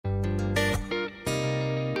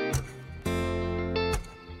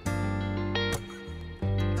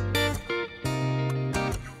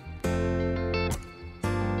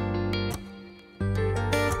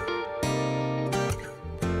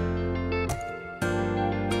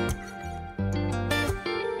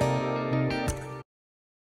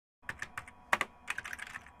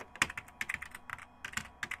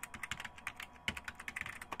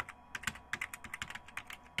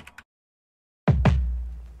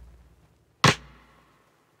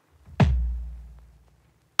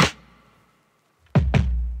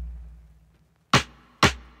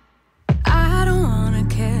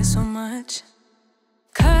much,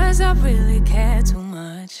 'cause I really care too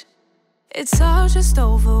much. It's all just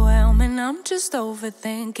overwhelming, I'm just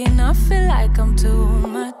overthinking. I feel like I'm too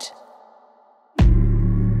much.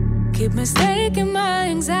 Keep mistaking my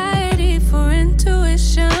anxiety for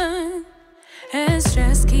intuition, and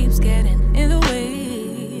stress keeps getting in the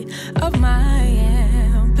way of my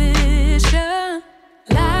ambition.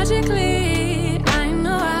 Logically, I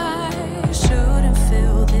know I shouldn't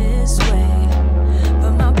feel this way,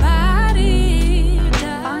 but my body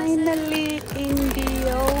does. Finally,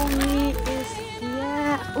 Indiomi is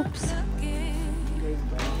here. Oops.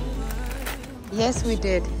 Yes, we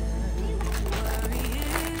did.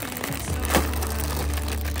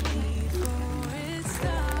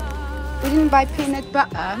 We didn't buy peanut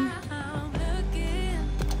butter.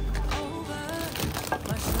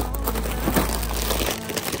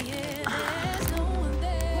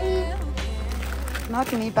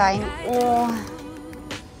 Not me buying all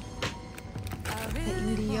the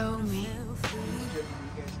Indiomi.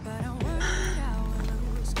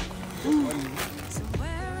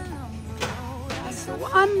 There's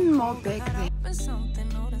one more big thing.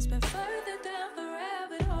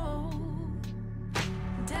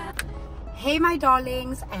 Hey my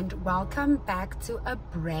darlings, and welcome back to a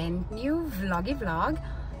brand new vloggy vlog.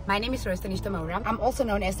 My name is Roses. I'm also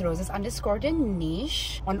known as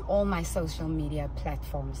Roses_Denish on all my social media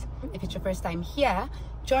platforms. If it's your first time here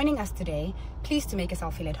joining us today, please to make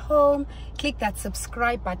yourself feel at home, click that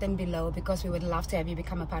subscribe button below because we would love to have you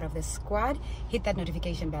become a part of this squad. Hit that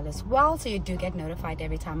notification bell as well so you do get notified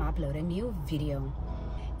every time I upload a new video.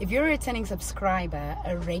 If you're a returning subscriber,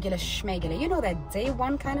 a regular schmegular, you know that day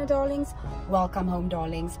one kind of darlings, welcome home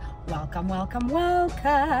darlings, welcome, welcome,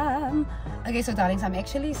 welcome. Okay, so darlings, I'm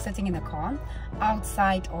actually sitting in the car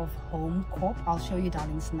outside of Home Corp. I'll show you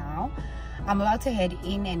darlings now. I'm about to head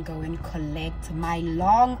in and go and collect my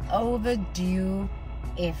long overdue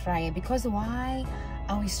air fryer, because why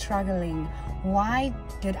are we struggling? Why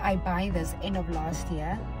did I buy this end of last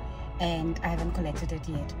year and I haven't collected it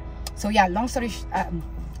yet? So yeah, long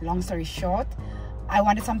story short, I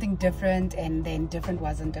wanted something different and then different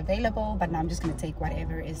wasn't available, but now I'm just going to take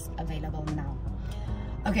whatever is available now.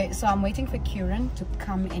 Okay, so I'm waiting for Kieran to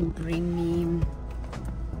come and bring me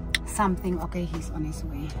something. Okay, he's on his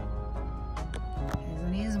way. He's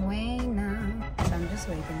on his way now. So I'm just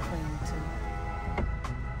waiting for him to.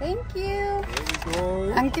 Thank you.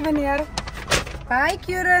 Thank you, meneer. Bye,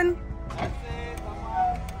 Kieran.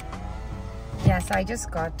 Yes, I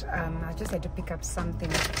just got, I just had to pick up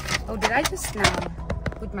something. Oh, did I just now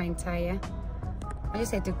put my entire, I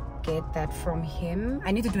just had to get that from him.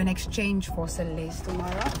 I need to do an exchange for Celeste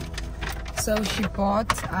tomorrow. So she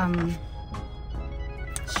bought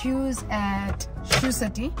shoes at Shoe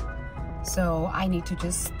City. So I need to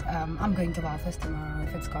just, I'm going to Belfast tomorrow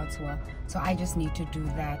if it's God's will. So I just need to do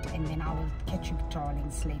that, and then I will catch you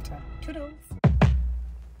darlings later. Toodles.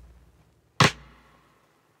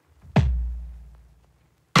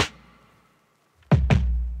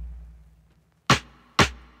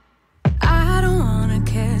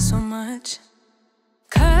 So much,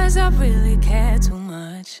 'cause I really care too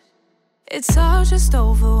much. It's all just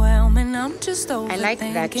overwhelming, I'm just overthinking. I like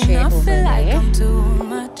that chair over there, like I'm too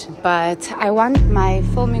much, but I want my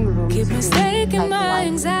filming room keep to mistaking like my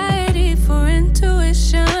anxiety for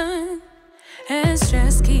intuition, and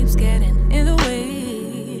stress keeps getting in the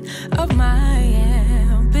way of my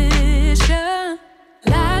ambition.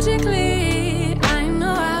 Logically, I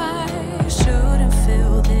know I shouldn't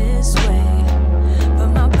feel this way,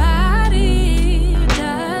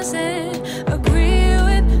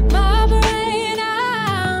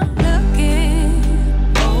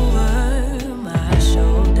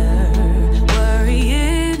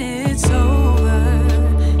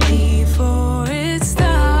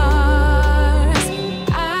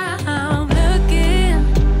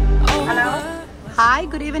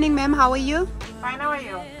 Good evening, ma'am. How are you? Fine, how are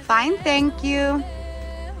you? Fine, thank you.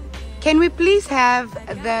 Can we please have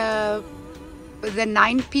the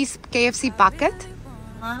 9-piece KFC bucket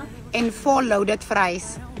and 4 loaded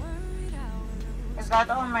fries? Is that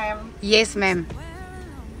all, ma'am? Yes, ma'am.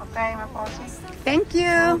 Okay, my apologies. Thank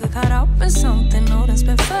you. Caught up in something, no, that's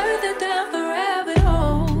been further down the rabbit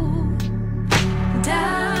hole.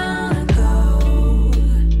 Down and go.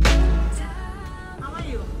 How are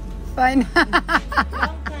you? Fine.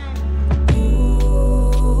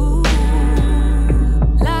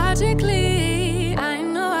 Logically, I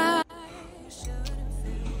know I.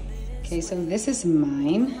 Okay, so this is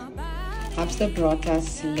mine. Hubster brought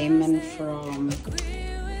us lemon from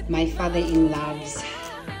my father-in-law's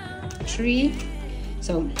tree.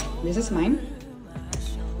 So this is mine.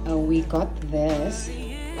 We got this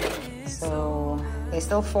So there's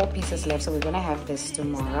still 4 pieces left, so we're gonna have this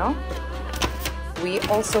tomorrow. We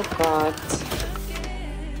also got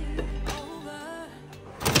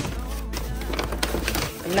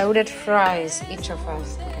loaded fries, each of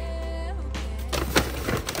us.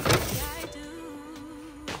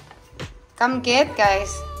 Come get,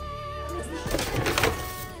 guys.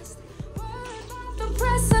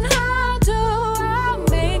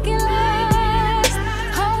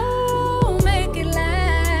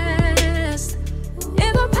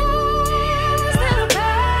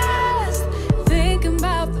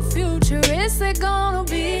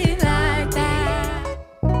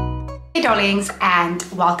 Hey darlings, and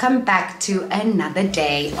welcome back to another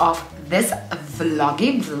day of this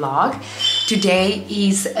vloggy vlog. Today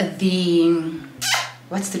is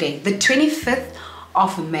what's today? The 25th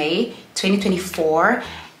of May 2024,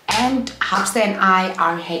 and Hubster and I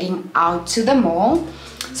are heading out to the mall.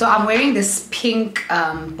 So I'm wearing this pink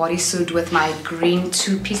bodysuit with my green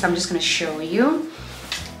 2-piece. I'm just gonna show you.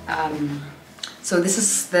 So this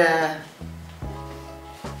is the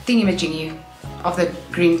thingy-majingy of the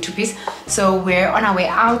green 2-piece. So we're on our way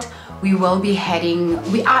out. We are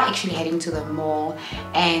actually heading to the mall,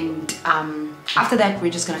 and after that we're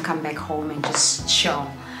just gonna come back home and just chill.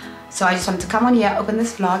 So I just wanted to come on here, open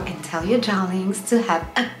this vlog, and tell you darlings to have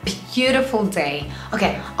a beautiful day.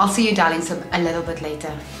 Okay, I'll see you darlings a little bit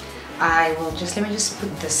later. Let me just put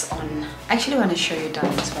this on. I actually want to show you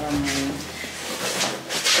darlings what I'm wearing.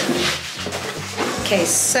 Okay,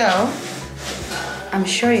 so I'm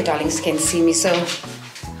sure you darlings can see me. So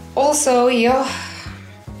also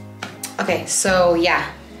okay, so yeah,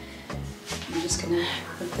 I'm just gonna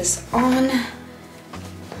put this on.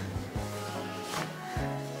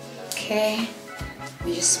 Okay, let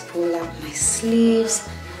me just pull up my sleeves.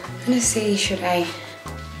 I'm gonna say, should I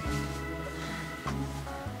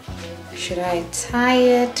tie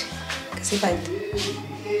it? Because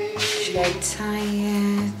should I tie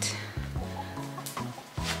it?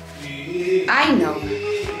 I know.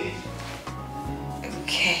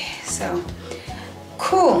 Okay, so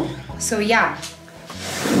cool. So yeah,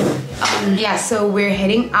 so we're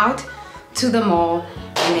heading out to the mall,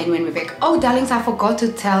 and then when we're back, oh darlings, I forgot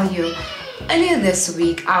to tell you, earlier this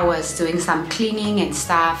week I was doing some cleaning and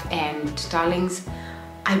stuff, and darlings,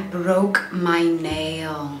 I broke my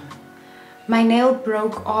nail. My nail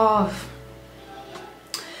broke off.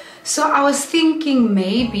 So I was thinking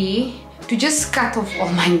maybe to just cut off all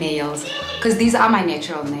my nails, because these are my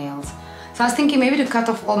natural nails. So I was thinking maybe to cut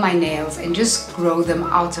off all my nails and just grow them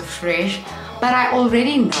out afresh. But I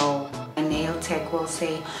already know a nail tech will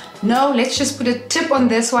say, no, let's just put a tip on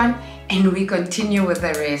this one and we continue with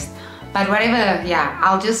the rest. But whatever, yeah,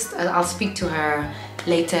 I'll speak to her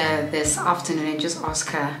later this afternoon and just ask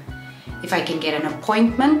her if I can get an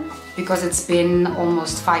appointment, because it's been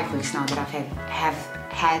almost 5 weeks now that I have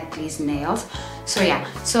had these nails. So yeah,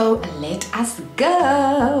 so let us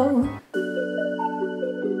go.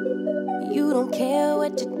 You don't care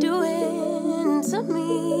what you're doing to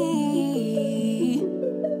me.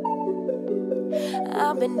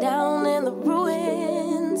 I've been down in the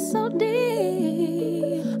ruins so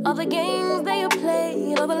deep. All the games they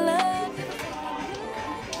played, all the love.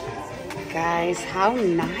 Guys, how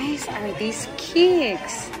nice are these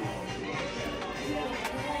kicks?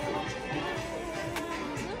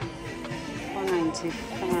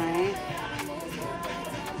 $4.95.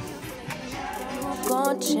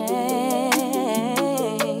 Gonna change.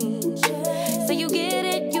 So you get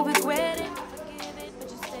it, you regret it.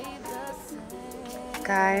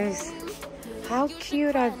 Guys, how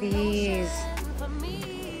cute are these?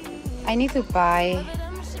 I need to buy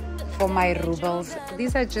for my rubles.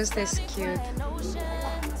 These are just as cute.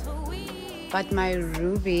 But my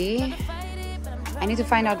Ruby, I need to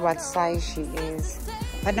find out what size she is.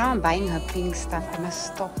 But now I'm buying her pink stuff. I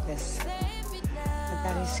must stop this. But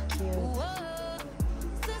that is cute.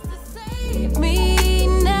 Save me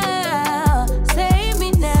now, save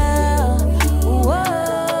me now. Whoa.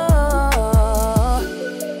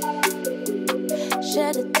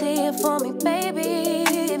 Shed a tear for me, baby,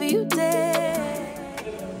 if you dare.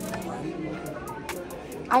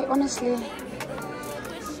 I honestly,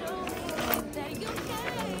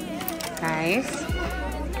 guys,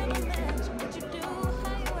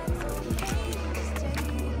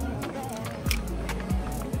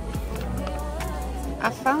 I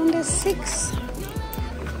found a 6.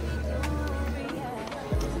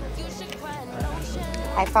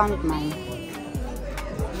 I found mine.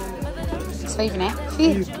 5, né?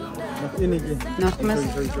 4. Nog één. Nog mis?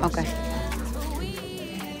 Oké.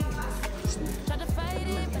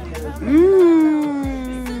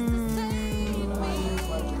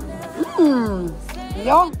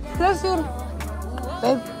 Ja, Close your...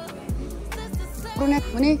 Babe. Brunet,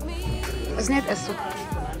 moenie. Is net 'n soek.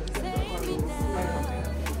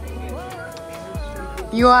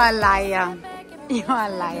 You are a liar. You are a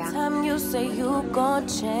liar. Time you say you gon'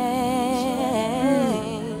 change.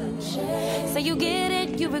 Say you get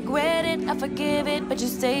it, you regret it, I forgive it, but you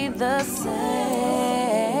stay the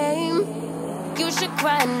same. You should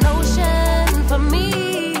cry an ocean for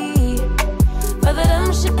me, for the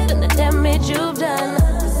dumb shit and the damage you've done.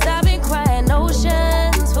 'Cause I've been crying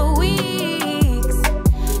oceans for weeks.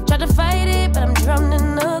 Tried to fight it, but I'm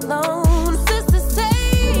drowning alone. Sister,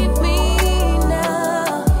 save me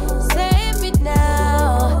now. Save me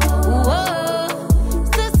now. Whoa.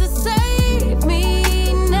 Sister, save me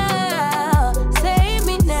now. Save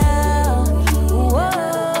me now. Whoa.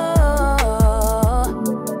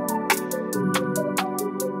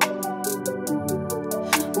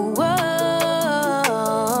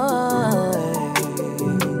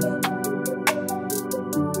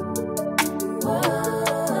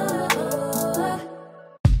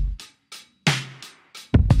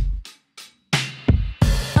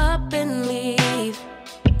 Up and leave.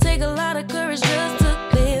 Take a lot of courage just to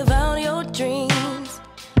live out your dreams.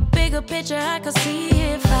 Bigger picture I could see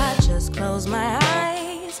if I just close my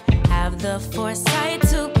eyes. Have the foresight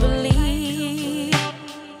to believe.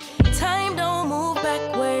 Time don't move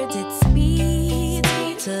backwards, it speeds me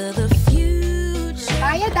to the future.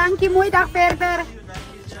 Baie dankie, mooi dag verder.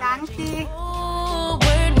 Dankie.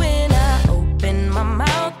 Word when I open my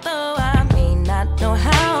mouth, though I may not know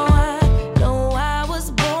how. I know I was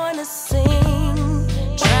born to sing.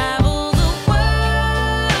 Travel the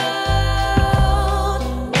world,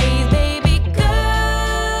 raise baby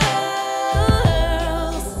girls.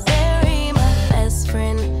 Bury my best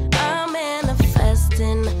friend, I'm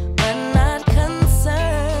manifesting, but not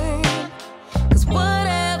concerned. 'Cause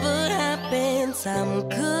whatever happens, I'm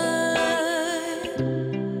good.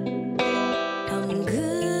 I'm good.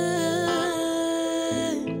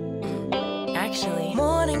 Actually,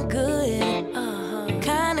 more than good.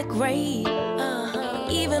 Kinda great.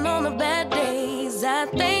 Even on the bad days, I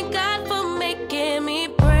thank God for making me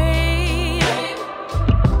brave.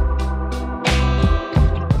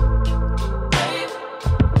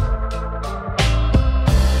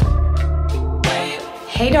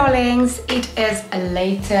 Hey darlings, it is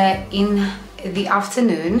later in the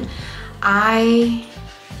afternoon. I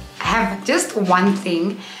have just one thing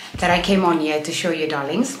that I came on here to show you,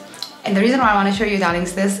 darlings. And the reason why I want to show you,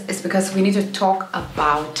 darlings, this is because we need to talk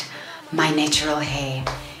about my natural hair.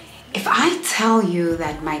 If I tell you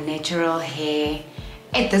that my natural hair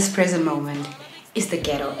at this present moment is the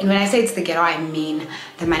ghetto, and when I say it's the ghetto, I mean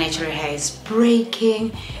that my natural hair is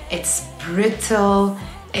breaking, it's brittle,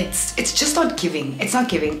 it's just not giving. It's not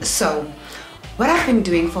giving. So what I've been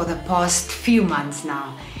doing for the past few months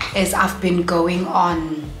now is I've been going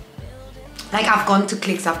on, like I've gone to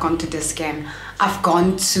Clicks, I've gone to Discam, I've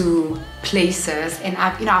gone to places, and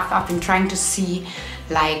I've been trying to see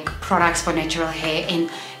like products for natural hair. And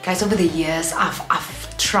guys, over the years I've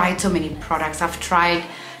tried so many products. I've tried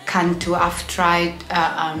Pandu, I've tried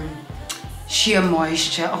sheer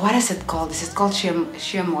moisture, or what is it called? This is called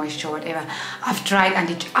sheer moisture, whatever. I've tried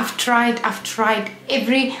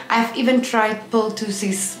every, I've even tried Pill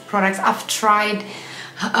 2C's products. I've tried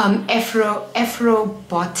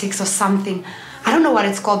Afrobotics or something. I don't know what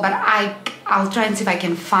it's called, but I'll try and see if I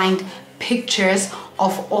can find pictures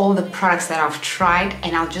of all the products that I've tried,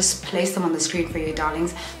 and I'll just place them on the screen for you,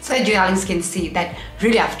 darlings, so that you darlings can see that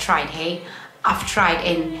really I've tried. Hey, I've tried,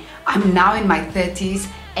 and I'm now in my 30s,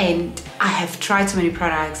 and I have tried so many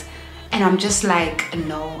products, and I'm just like,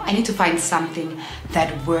 no, I need to find something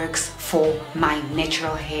that works for my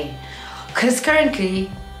natural hair. Because currently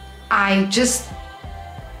I just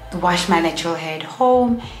wash my natural hair at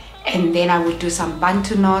home, and then I would do some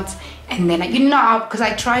Bantu knots, and then because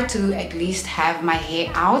I try to at least have my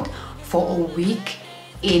hair out for a week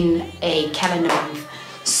in a calendar month,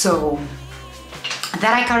 so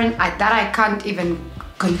that I can't even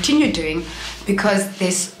continue doing,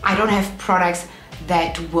 because I don't have products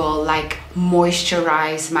that will like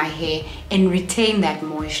moisturize my hair and retain that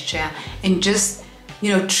moisture and just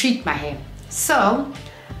treat my hair. So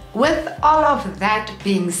with all of that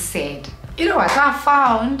being said, you know what, I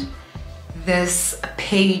found this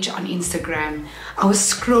page on Instagram. I was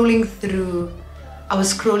scrolling through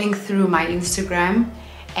my Instagram,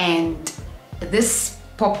 and this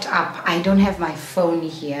popped up. I don't have my phone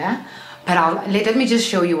here, but let me just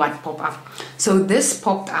show you what popped up. So this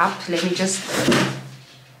popped up, so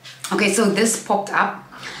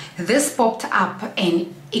this popped up and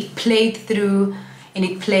it played through, and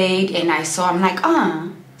I saw, I'm like,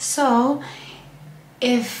 so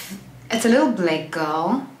if it's a little black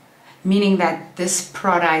girl, meaning that these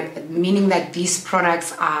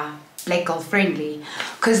products are black girl friendly.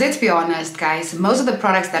 Because let's be honest, guys, most of the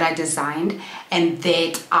products that I designed and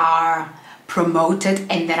that are promoted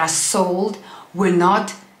and that are sold were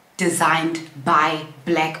not designed by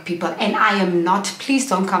black people. And I am not, please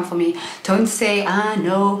don't come for me, don't say, ah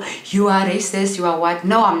no, you are racist, you are what.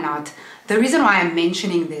 No, I'm not. The reason why I'm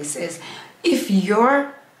mentioning this is, if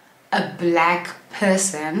you're a black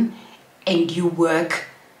person and you work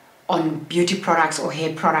on beauty products or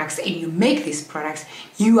hair products and you make these products,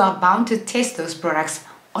 you are bound to test those products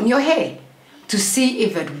on your hair to see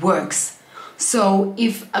if it works. So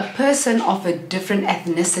if a person of a different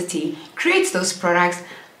ethnicity creates those products,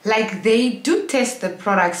 like, they do test the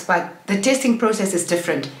products, but the testing process is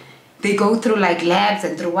different. They go through like labs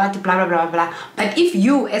and through what, blah, blah, blah, blah. But if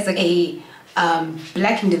you as a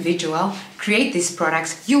black individual create these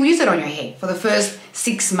products, you use it on your hair for the first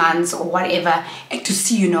 6 months or whatever, and to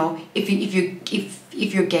see, you know, if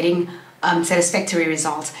you're getting satisfactory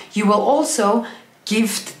results. You will also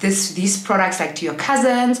gift these products like to your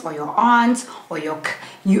cousins or your aunts or your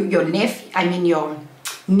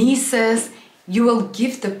nieces. You will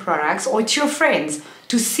give the products, or to your friends,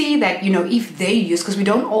 to see that, you know, if they use, because we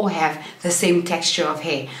don't all have the same texture of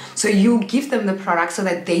hair, so you give them the product so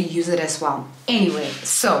that they use it as well. Anyway,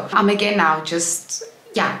 so I'm again now just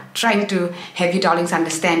trying to have you darlings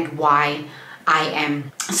understand why I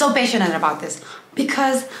am so passionate about this,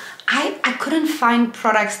 because I couldn't find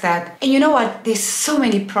products that, and you know what, there's so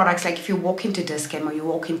many products. Like if you walk into Discam or you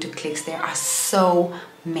walk into Clicks, there are so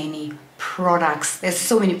many products. There's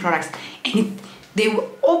so many products, and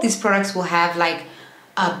all these products will have like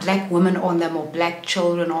black women on them or black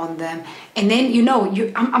children on them. And then, you know,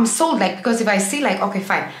 I'm sold, like, because if I see like, okay,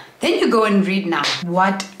 fine, then you go and read now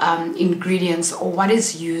what ingredients or what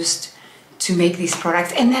is used to make these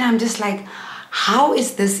products, and then I'm just like, how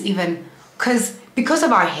is this even? Because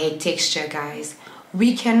of our hair texture, guys,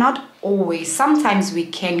 we cannot always, sometimes we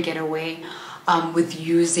can get away with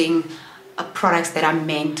using products that are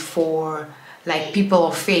meant for like people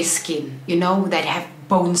of fair skin, you know, that have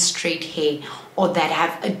bone straight hair or that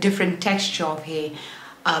have a different texture of hair,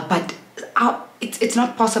 but it's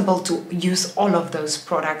not possible to use all of those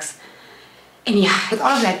products. And yeah, with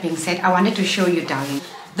all of that being said, I wanted to show you, darling.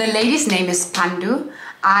 The lady's name is Pandu.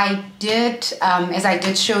 I did, as I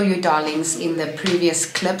did show you, darlings, in the previous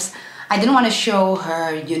clips, I didn't want to show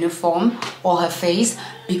her uniform or her face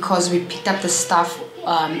because we picked up the stuff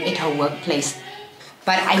at her workplace.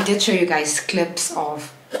 But I did show you guys clips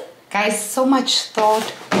of, guys, so much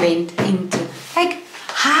thought went into, like,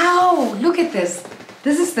 how? Look at this.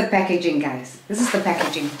 This is the packaging, guys. This is the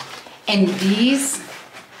packaging. And these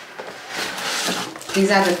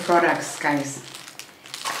are the products, guys.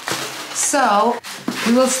 So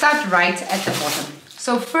we will start right at the bottom.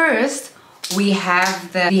 So first we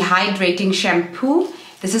have the hydrating shampoo.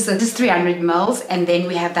 This is 300 ml, and then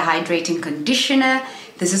we have the hydrating conditioner.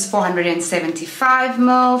 This is 475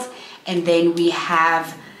 ml, and then we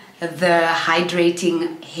have the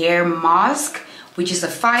hydrating hair mask, which is a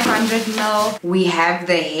 500 ml. We have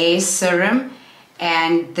the hair serum,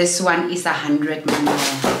 and this one is 100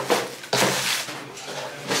 ml.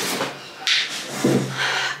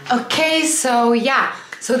 Okay, so yeah,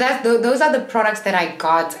 so those are the products that I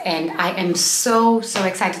got, and I am so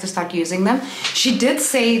excited to start using them. She did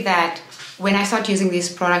say that when I start using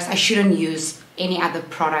these products, I shouldn't use any other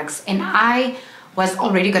products, and I was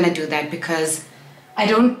already gonna do that because I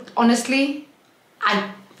don't, honestly,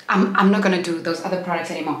 I'm not gonna do those other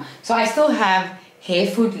products anymore. So I still have hair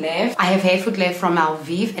food left. I have hair food left from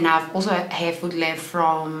Alviv, and I've also hair food left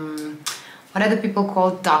from, what are the people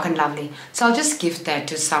called? Dark and Lovely. So I'll just gift that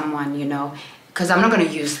to someone, you know, because I'm not going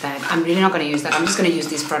to use that. I'm really not going to use that. I'm just going to use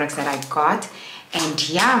these products that I got. And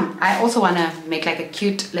yeah, I also want to make like a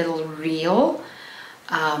cute little reel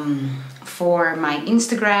for my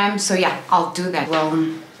Instagram. So yeah, I'll do that. Well,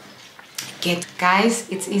 guys,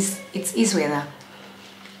 it's East weather.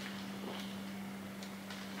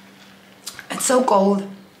 It's so cold.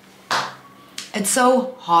 It's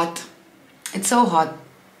so hot. It's so hot.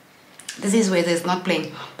 This is weather is not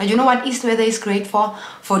playing. But you know what East weather is great for?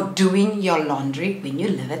 For doing your laundry when you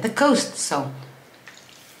live at the coast. So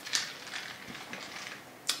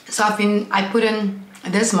I put in,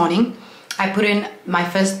 this morning, I put in my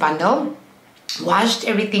first bundle, washed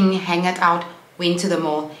everything, hang it out, went to the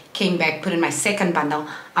mall, came back, put in my second bundle.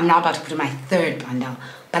 I'm now about to put in my third bundle.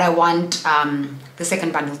 But I want the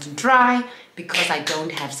second bundle to dry because I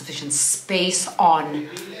don't have sufficient space on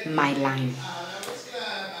my line.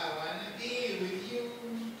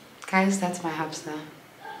 Guys, that's my Hubster.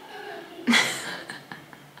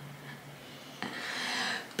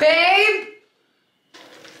 Babe!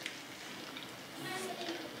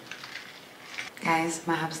 Guys,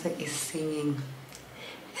 my hamster is singing.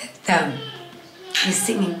 He's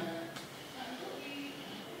singing.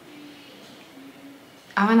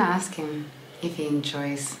 I want to ask him if he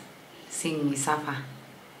enjoys seeing me suffer.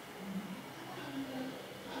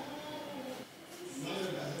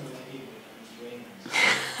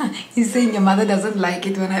 He's saying your mother doesn't like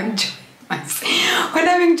it when I'm enjoying myself. When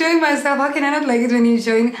I'm enjoying myself, how can I not like it when he's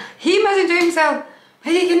enjoying? He must enjoy himself.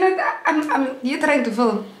 He cannot. You're trying to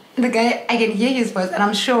film the guy. I can hear his voice, and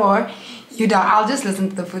I'm sure you don't. I'll just listen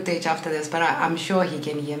to the footage after this, but I'm sure he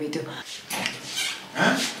can hear me too.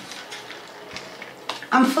 Huh?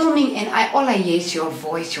 I'm filming, and all I hear is your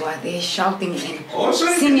voice. You are there shouting and singing. I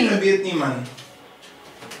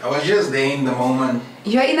was just there in the moment.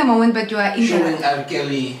 You are in the moment, but you are in showing R.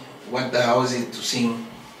 Kelly what the house is to sing.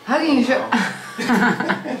 How can you show?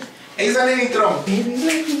 Is that any drum? Baby,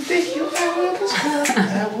 let me take you out of the sky.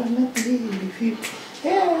 I wanna leave you.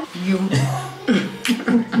 Yeah. You.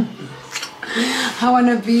 I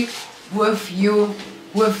wanna be with you.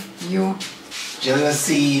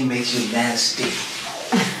 Jealousy makes you nasty.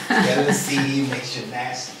 Jealousy makes you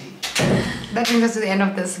nasty. That brings us to the end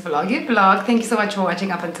of this vloggy vlog. Thank you so much for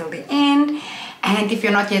watching up until the end. And if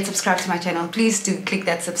you're not yet subscribed to my channel, please do click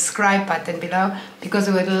that subscribe button below, because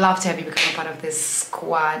we would love to have you become a part of this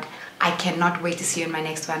squad. I cannot wait to see you in my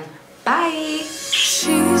next one. Bye!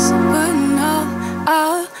 She's putting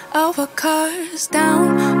all of her cards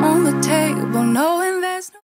down on the table, knowing there's no